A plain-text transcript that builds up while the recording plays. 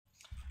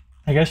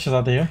I guess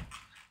Shazad here.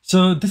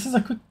 So this is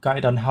a quick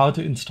guide on how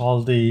to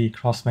install the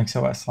Crossmix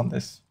OS on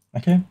this.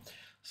 Okay,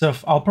 so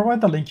if I'll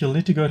provide the link. You'll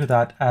need to go to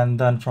that, and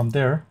then from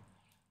there,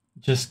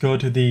 just go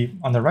to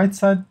on the right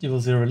side. You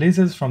will see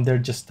releases. From there,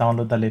 just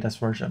download the latest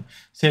version.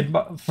 So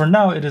for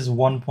now, it is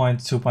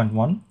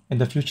 1.2.1. In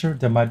the future,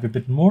 there might be a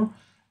bit more.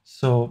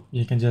 So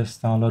you can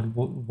just download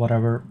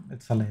whatever.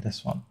 It's the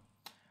latest one.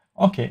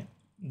 Okay,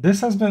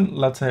 this has been,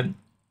 let's say,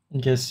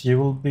 in case you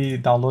will be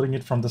downloading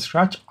it from the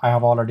scratch, I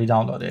have already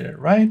downloaded it,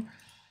 right?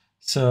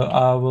 So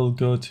I will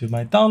go to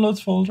my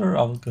downloads folder.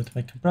 I will go to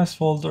my compressed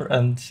folder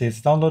and see it's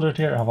downloaded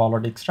here. I've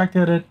already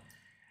extracted it.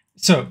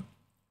 So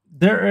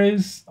there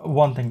is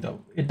one thing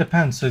though. It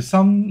depends. So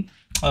some,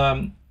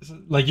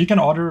 like you can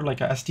order like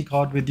a SD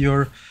card with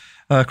your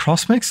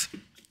Crossmix.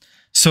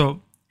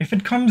 So if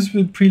it comes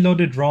with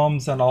preloaded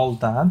ROMs and all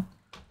that,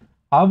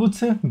 I would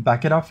say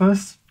back it up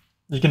first.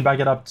 You can back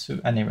it up to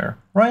anywhere,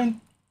 right?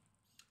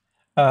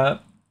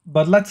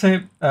 But let's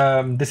say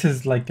this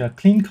is like a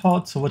clean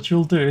card. So what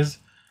you'll do is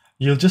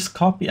you'll just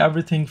copy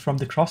everything from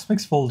the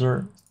Crossmix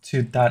folder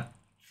to that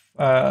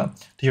to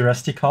your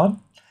SD card,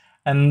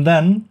 and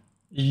then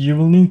you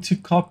will need to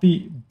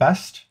copy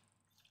best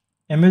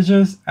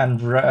images and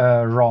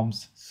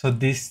ROMs. So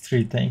these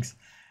three things.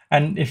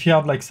 And if you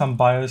have like some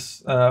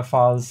BIOS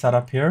files set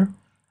up here,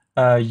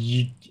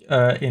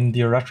 in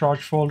the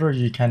RetroArch folder,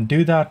 you can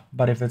do that.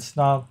 But if it's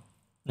not,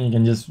 you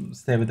can just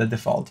stay with the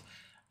default.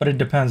 But it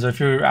depends. If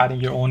you're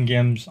adding your own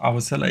games, I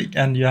would say like,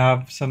 and you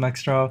have some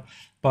extra,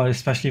 but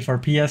especially for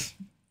PS,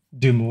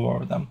 do move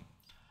over them.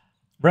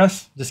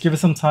 Rest, just give it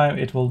some time.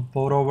 It will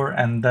port over,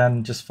 and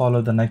then just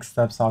follow the next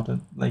steps out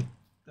of like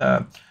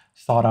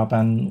start up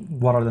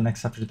and what are the next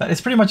steps to that.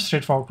 It's pretty much a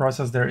straightforward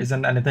process. There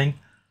isn't anything,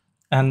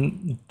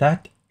 and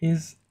that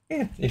is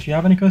it. If you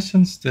have any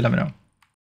questions, do let me know.